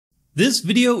This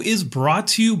video is brought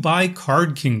to you by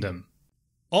Card Kingdom.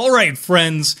 Alright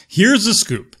friends, here's the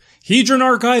scoop. Hedron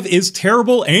Archive is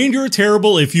terrible and you're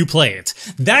terrible if you play it.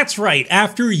 That's right,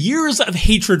 after years of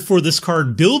hatred for this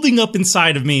card building up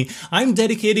inside of me, I'm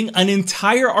dedicating an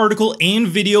entire article and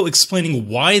video explaining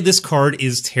why this card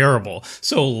is terrible.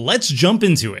 So let's jump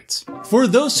into it. For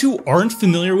those who aren't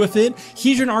familiar with it,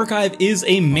 Hedron Archive is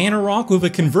a mana rock with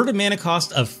a converted mana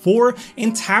cost of 4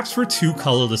 and taps for 2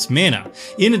 colorless mana.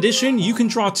 In addition, you can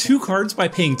draw 2 cards by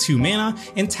paying 2 mana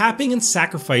and tapping and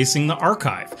sacrificing the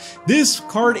archive. This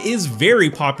card is very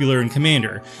popular in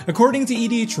Commander. According to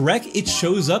EDHREC, it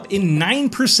shows up in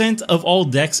 9% of all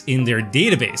decks in their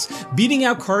database, beating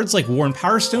out cards like War and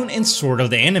Power Stone and Sword of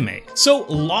the Anime. So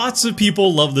lots of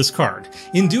people love this card.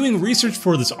 In doing research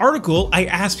for this article, I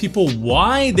asked people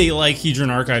why they like Hedron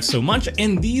Archive so much,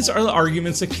 and these are the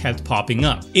arguments that kept popping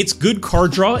up. It's good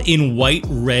card draw in white,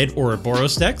 red, or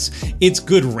Boros decks. It's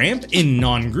good ramp in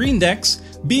non-green decks.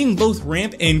 Being both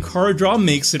ramp and card draw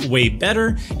makes it way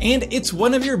better, and it's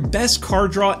one of your best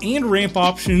card draw and ramp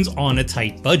options on a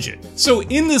tight budget. So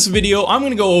in this video, I'm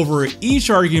going to go over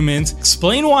each argument,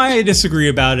 explain why I disagree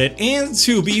about it, and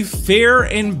to be fair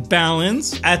and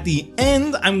balanced, at the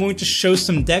end, I'm going to show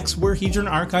some decks where Hedron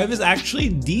Archive is actually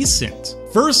decent.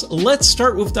 First, let's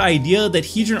start with the idea that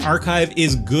Hedron Archive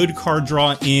is good card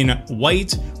draw in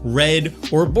white, red,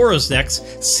 or Boros decks,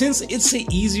 since it's the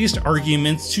easiest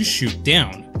argument to shoot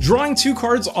down. Drawing 2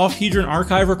 cards off Hedron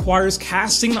Archive requires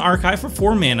casting the archive for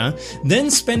 4 mana, then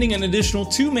spending an additional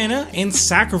 2 mana and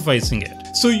sacrificing it.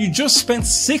 So you just spent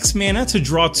 6 mana to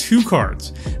draw 2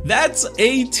 cards. That's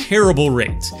a terrible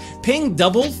rate. Paying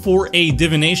double for a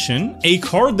Divination, a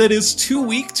card that is too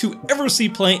weak to ever see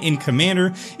play in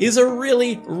Commander, is a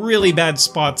really bad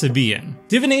spot to be in.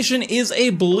 Divination is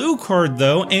a blue card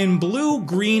though, and blue,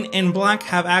 green, and black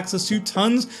have access to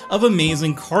tons of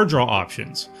amazing card draw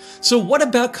options. So what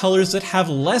about colors that have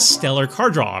less stellar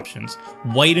card draw options?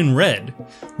 White and red.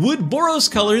 Would Boros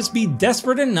colors be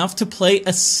desperate enough to play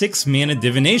a 6 mana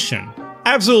Divination?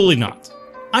 Absolutely not.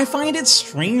 I find it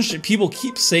strange that people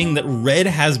keep saying that red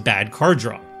has bad card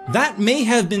draw. That may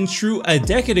have been true a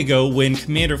decade ago when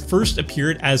Commander first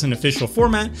appeared as an official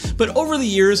format, but over the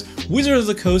years, Wizards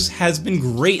of the Coast has been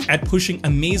great at pushing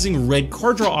amazing red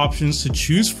card draw options to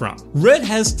choose from. Red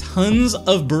has tons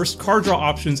of burst card draw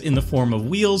options in the form of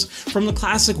wheels, from the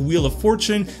classic Wheel of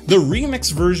Fortune, the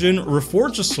remix version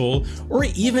Reforge a Soul, or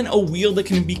even a wheel that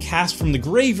can be cast from the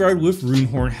graveyard with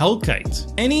Runehorn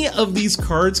Hellkite. Any of these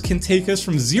cards can take us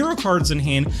from 0 cards in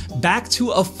hand back to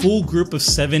a full group of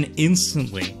 7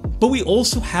 instantly. But we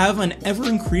also have an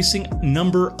ever-increasing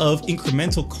number of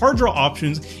incremental card draw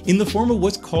options in the form of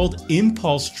what's called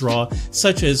impulse draw,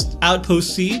 such as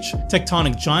Outpost Siege,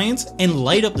 Tectonic Giants, and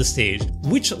Light Up the Stage,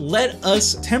 which let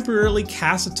us temporarily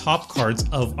cast the top cards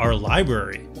of our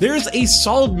library. There's a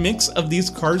solid mix of these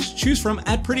cards to choose from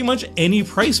at pretty much any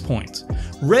price point.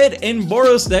 Red and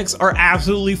Boros decks are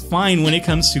absolutely fine when it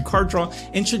comes to card draw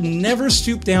and should never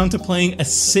stoop down to playing a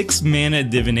 6 mana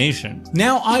Divination.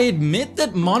 Now, I admit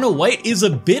that mono white is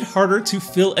a bit harder to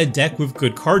fill a deck with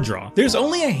good card draw. There's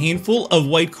only a handful of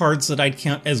white cards that I'd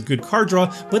count as good card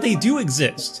draw, but they do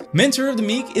exist. Mentor of the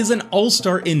Meek is an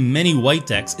all-star in many white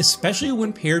decks, especially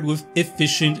when paired with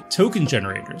efficient token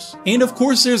generators. And of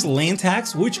course there's Land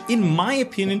Tax, which in my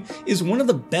opinion is one of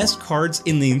the best cards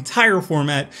in the entire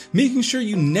format, making sure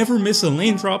you never miss a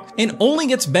land drop, and only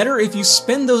gets better if you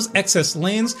spend those excess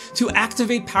lands to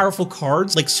activate powerful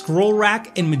cards like Scroll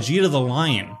Rack and Vegeta the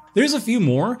Lion. There's a few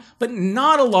more, but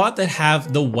not a lot that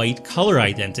have the white color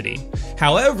identity.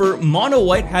 However, mono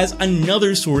white has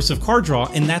another source of card draw,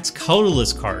 and that's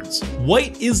colorless cards.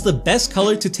 White is the best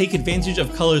color to take advantage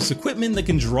of colorless equipment that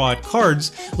can draw at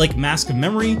cards like Mask of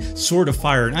Memory, Sword of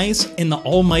Fire and Ice, and the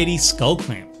almighty Skull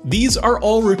Clamp. These are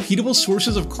all repeatable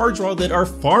sources of card draw that are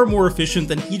far more efficient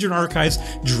than Hedron Archive's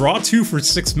draw 2 for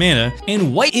 6 mana,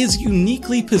 and white is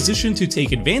uniquely positioned to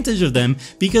take advantage of them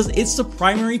because it's the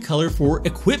primary color for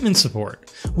equipment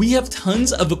support. We have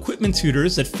tons of equipment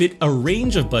tutors that fit a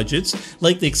range of budgets,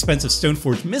 like the expensive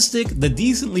Stoneforge Mystic, the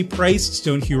decently priced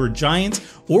Stonehewer Giant,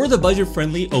 or the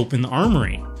budget-friendly Open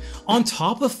Armory. On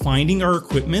top of finding our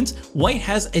equipment, white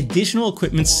has additional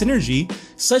equipment synergy,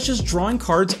 such as drawing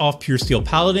cards off Pure Steel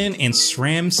Paladin and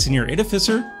SRAM Senior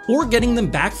Artificer, or getting them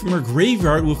back from our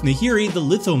graveyard with Nahiri the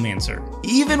Lithomancer.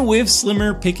 Even with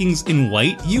slimmer pickings in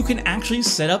white, you can actually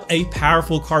set up a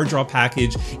powerful card draw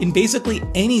package in basically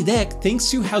any deck thanks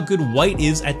to how good white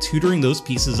is at tutoring those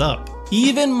pieces up.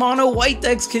 Even mono white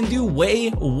decks can do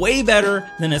way better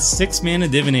than a 6 mana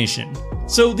Divination.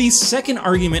 So the second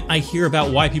argument I hear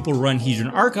about why people run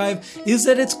Hedron Archive is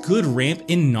that it's good ramp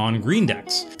in non-green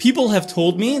decks. People have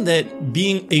told me that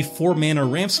being a 4-mana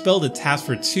ramp spell that taps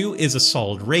for 2 is a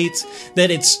solid rate,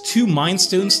 that it's 2 Mind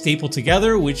Stones stapled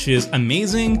together, which is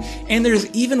amazing, and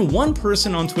there's even one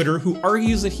person on Twitter who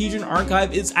argues that Hedron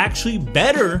Archive is actually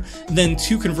better than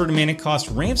 2 converted mana cost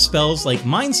ramp spells like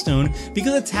Mind Stone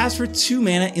because it taps for 2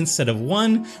 mana instead of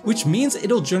 1, which means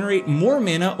it'll generate more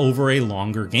mana over a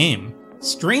longer game.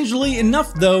 Strangely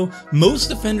enough though, most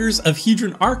defenders of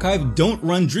Hedron Archive don't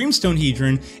run Dreamstone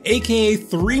Hedron, aka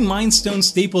 3 Mind Stones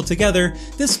stapled together,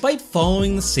 despite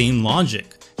following the same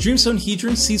logic. Dreamstone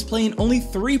Hedron sees play in only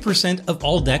 3% of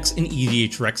all decks in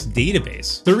EDHREC's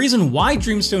database. The reason why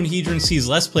Dreamstone Hedron sees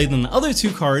less play than the other 2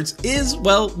 cards is,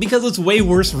 well, because it's way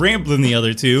worse ramp than the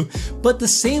other 2, but the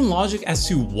same logic as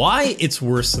to why it's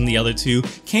worse than the other 2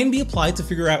 can be applied to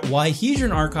figure out why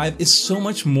Hedron Archive is so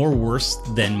much more worse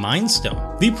than Mind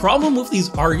Stone. The problem with these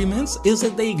arguments is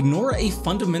that they ignore a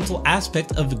fundamental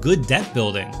aspect of good deck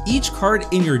building. Each card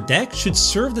in your deck should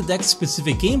serve the deck's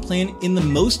specific game plan in the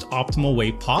most optimal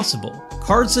way possible.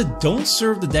 Cards that don't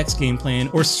serve the deck's game plan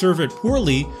or serve it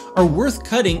poorly are worth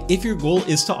cutting if your goal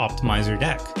is to optimize your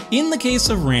deck. In the case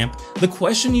of ramp, the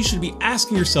question you should be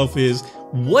asking yourself is,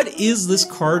 what is this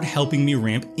card helping me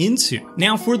ramp into?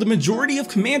 Now, for the majority of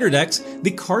commander decks,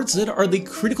 the cards that are the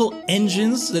critical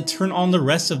engines that turn on the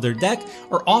rest of their deck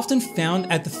are often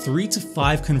found at the 3 to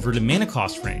 5 converted mana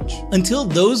cost range. Until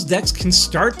those decks can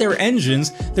start their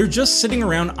engines, they're just sitting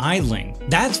around idling.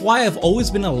 That's why I've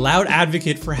always been a loud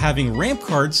advocate for having ramp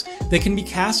cards that can be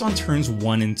cast on turns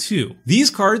 1 and 2. These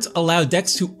cards allow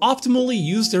decks to optimally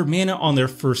use their mana on their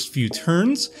first few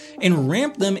turns and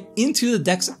ramp them into the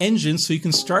deck's engine so you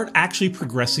can start actually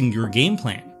progressing your game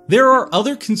plan. There are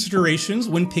other considerations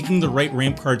when picking the right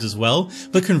ramp cards as well,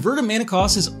 but converted mana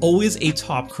cost is always a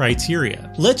top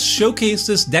criteria. Let's showcase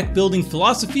this deck building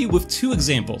philosophy with 2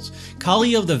 examples,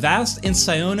 Kali of the Vast and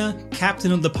Siona,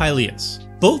 Captain of the Pyleas.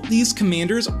 Both these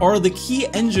commanders are the key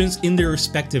engines in their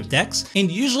respective decks,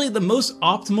 and usually the most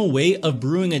optimal way of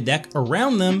brewing a deck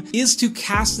around them is to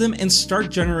cast them and start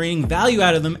generating value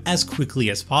out of them as quickly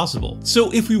as possible.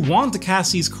 So if we want to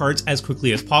cast these cards as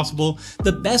quickly as possible,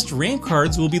 the best ramp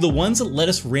cards will be the ones that let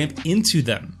us ramp into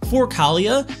them. For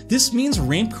Kalia, this means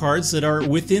ramp cards that are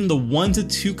within the 1 to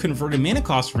 2 converted mana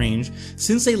cost range,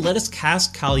 since they let us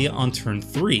cast Kalia on turn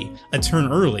 3, a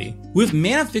turn early. With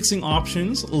mana fixing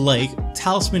options like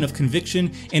Talisman of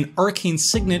Conviction and Arcane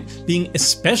Signet being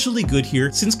especially good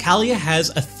here since Kalia has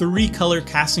a 3-color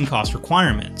casting cost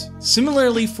requirement.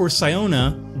 Similarly for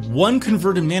Siona, 1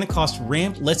 converted mana cost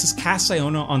ramp lets us cast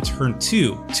Siona on turn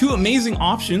 2. 2 amazing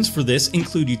options for this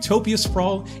include Utopia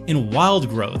Sprawl and Wild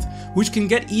Growth, which can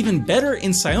get even better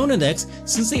in Siona decks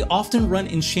since they often run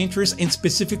Enchantress and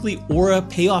specifically Aura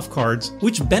payoff cards,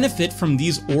 which benefit from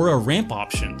these Aura ramp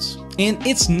options. And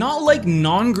it's not like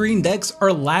non-green decks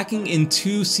are lacking in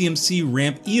 2 CMC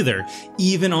ramp either,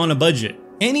 even on a budget.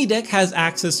 Any deck has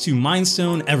access to Mind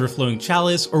Stone, Everflowing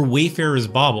Chalice, or Wayfarer's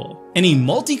Bauble. Any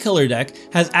multicolor deck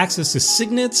has access to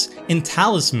Signets and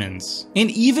Talismans. And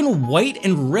even white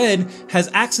and red has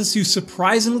access to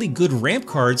surprisingly good ramp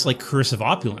cards like Curse of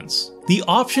Opulence. The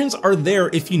options are there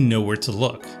if you know where to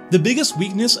look. The biggest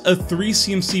weakness of 3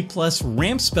 CMC plus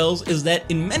ramp spells is that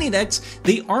in many decks,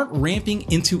 they aren't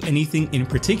ramping into anything in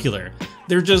particular.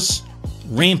 They're just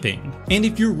ramping. And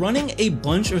if you're running a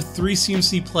bunch of 3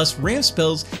 CMC plus ramp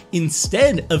spells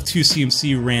instead of 2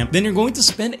 CMC ramp, then you're going to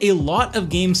spend a lot of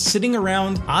games sitting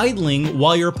around idling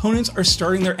while your opponents are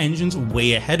starting their engines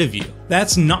way ahead of you.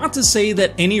 That's not to say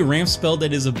that any ramp spell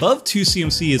that is above 2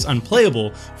 CMC is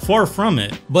unplayable, far from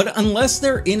it, but unless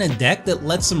they're in a deck that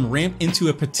lets them ramp into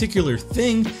a particular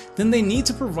thing, then they need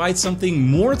to provide something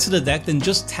more to the deck than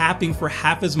just tapping for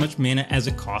half as much mana as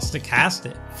it costs to cast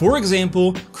it. For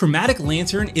example, Chromatic Lantern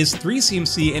is 3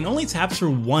 CMC and only taps for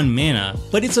 1 mana,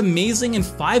 but it's amazing in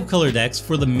 5 color decks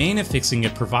for the mana fixing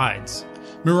it provides.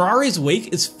 Mirari's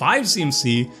Wake is 5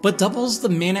 CMC, but doubles the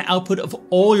mana output of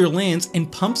all your lands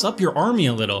and pumps up your army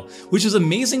a little, which is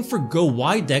amazing for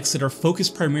go-wide decks that are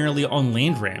focused primarily on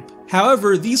land ramp.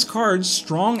 However, these cards,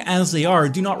 strong as they are,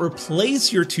 do not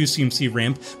replace your 2 CMC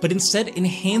ramp, but instead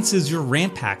enhances your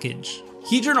ramp package.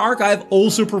 Hedron Archive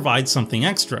also provides something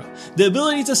extra, the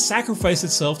ability to sacrifice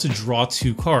itself to draw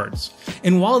 2 cards.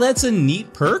 And while that's a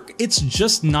neat perk, it's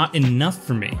just not enough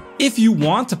for me. If you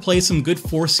want to play some good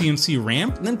 4 CMC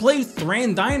ramp, then play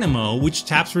Thran Dynamo, which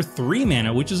taps for 3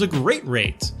 mana, which is a great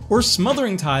rate. Or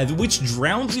Smothering Tithe, which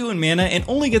drowns you in mana and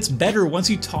only gets better once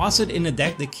you toss it in a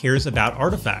deck that cares about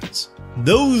artifacts.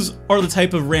 Those are the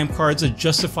type of ramp cards that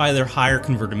justify their higher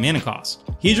converted mana cost.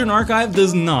 Hedron Archive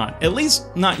does not, at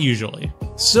least not usually.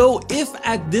 So if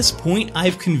at this point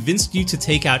I've convinced you to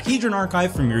take out Hedron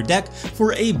Archive from your deck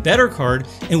for a better card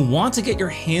and want to get your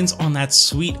hands on that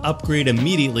sweet upgrade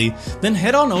immediately, then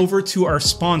head on over to our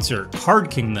sponsor,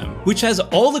 Card Kingdom, which has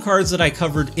all the cards that I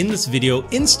covered in this video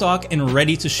in stock and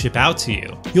ready to ship out to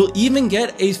you. You'll even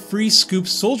get a free Scoop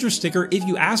Soldier sticker if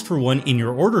you ask for one in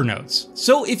your order notes.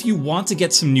 So if you want to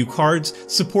get some new cards,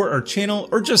 support our channel,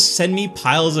 or just send me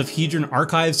piles of Hedron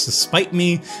Archives to spite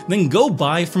me, then go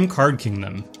buy from Card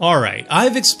Kingdom. Alright,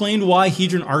 I've explained why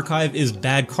Hedron Archive is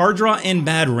bad card draw and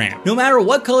bad ramp. No matter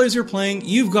what colors you're playing,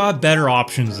 you've got better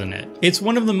options in it. It's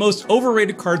one of the most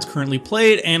overrated cards currently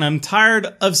played, and I'm tired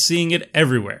of seeing it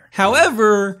everywhere.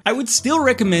 However, I would still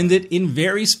recommend it in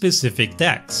very specific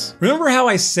decks. Remember how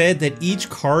I said that each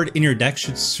card in your deck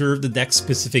should serve the deck's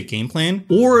specific game plan?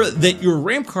 Or that your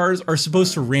ramp cards are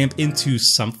supposed to ramp into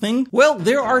something? Well,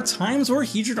 there are times where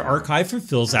Hedron Archive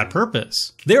fulfills that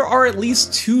purpose. There are at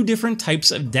least two different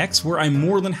types of decks where I'm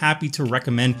more than happy to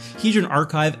recommend Hedron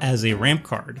Archive as a ramp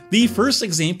card. The first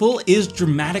example is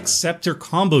Dramatic Scepter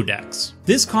combo decks.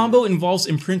 This combo involves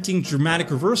imprinting Dramatic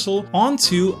Reversal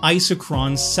onto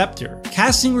Isochron's Scepter,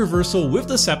 casting Reversal with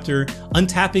the Scepter,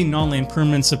 untapping non-land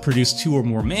permanents to produce 2 or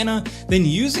more mana, then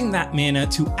using that mana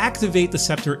to activate the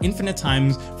Scepter infinite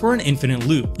times for an infinite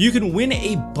loop. You can win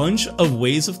a bunch of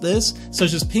ways of this,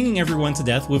 such as pinging everyone to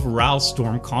death with Ral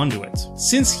Storm Conduit.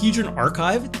 Since Hedron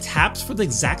Archive taps for the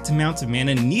exact amount of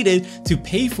mana needed to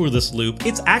pay for this loop,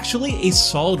 it's actually a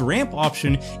solid ramp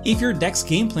option if your deck's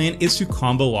game plan is to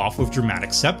combo off with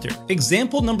Dramatic Scepter.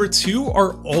 Example number 2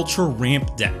 are Ultra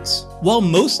Ramp decks. While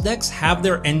most decks have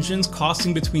their engines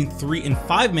costing between 3 and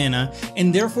 5 mana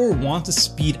and therefore want to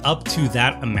speed up to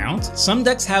that amount, some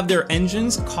decks have their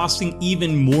engines costing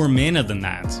even more mana than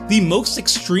that. The most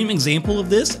extreme example of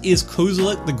this is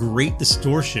Kozilek the Great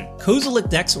Distortion. Kozilek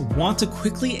decks want to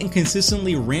quickly and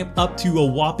consistently ramp up to a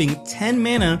whopping 10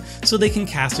 mana so they can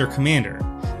cast their commander.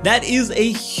 That is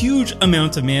a huge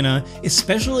amount of mana,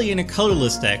 especially in a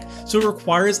colorless deck, so it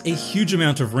requires a huge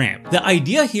amount of ramp. The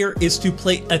idea here is to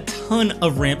play a ton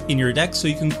of ramp in your deck so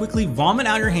you can quickly vomit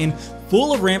out your hand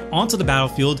full of ramp onto the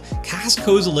battlefield, cast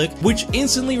Kozilek, which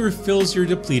instantly refills your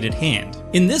depleted hand.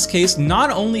 In this case, not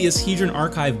only is Hedron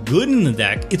Archive good in the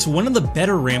deck, it's one of the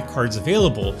better ramp cards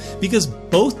available, because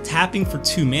both tapping for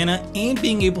 2 mana and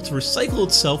being able to recycle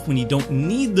itself when you don't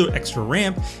need the extra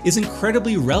ramp is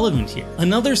incredibly relevant here.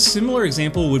 Another similar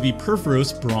example would be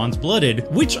Purphoros Bronze Blooded,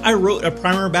 which I wrote a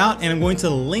primer about and I'm going to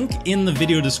link in the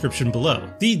video description below.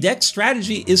 The deck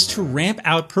strategy is to ramp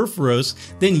out Purphoros,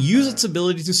 then use its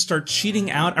ability to start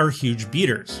cheating out our huge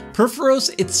beaters.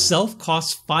 Purphoros itself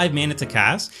costs 5 mana to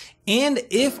cast, and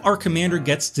if our commander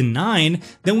gets denied,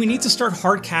 then we need to start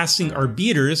hard casting our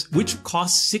beaters, which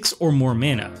cost 6 or more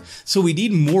mana, so we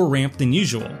need more ramp than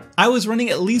usual. I was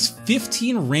running at least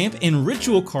 15 ramp and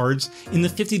ritual cards in the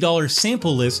 $50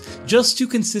 sample list just to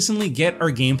consistently get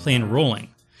our game plan rolling.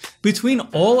 Between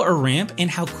all our ramp and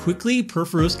how quickly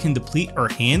Purphoros can deplete our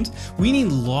hand, we need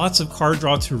lots of card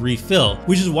draw to refill,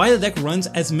 which is why the deck runs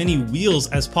as many wheels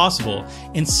as possible,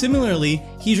 and similarly,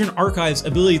 Hedron Archive's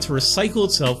ability to recycle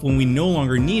itself when we no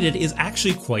longer need it is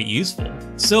actually quite useful.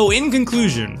 So in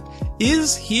conclusion,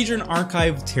 is Hedron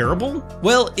Archive terrible?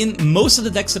 Well, in most of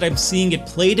the decks that I'm seeing it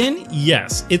played in,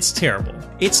 yes, it's terrible.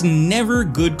 It's never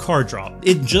good card draw,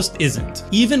 it just isn't.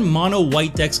 Even mono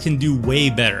white decks can do way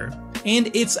better.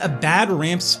 And it's a bad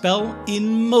ramp spell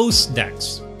in most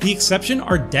decks. The exception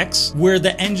are decks where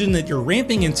the engine that you're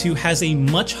ramping into has a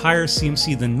much higher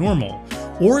CMC than normal,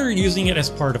 or you're using it as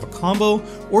part of a combo,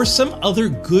 or some other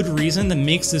good reason that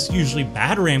makes this usually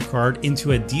bad ramp card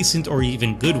into a decent or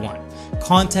even good one.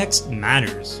 Context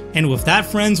matters. And with that,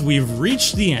 friends, we've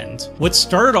reached the end. What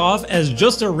started off as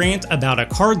just a rant about a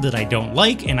card that I don't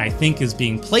like and I think is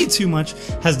being played too much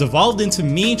has devolved into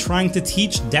me trying to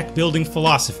teach deck building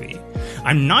philosophy.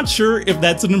 I'm not sure if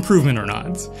that's an improvement or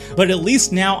not, but at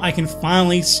least now I can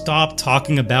finally stop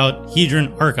talking about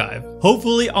Hedron Archive.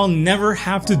 Hopefully I'll never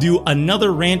have to do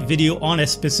another rant video on a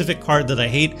specific card that I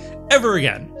hate ever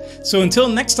again. So until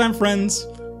next time, friends,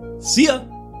 see ya!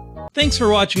 Thanks for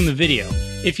watching the video.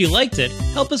 If you liked it,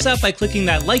 help us out by clicking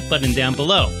that like button down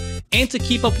below. And to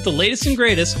keep up with the latest and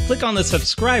greatest, click on the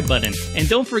subscribe button, and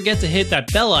don't forget to hit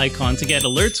that bell icon to get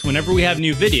alerts whenever we have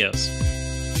new videos.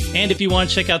 And if you want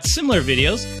to check out similar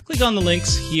videos, click on the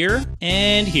links here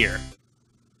and here.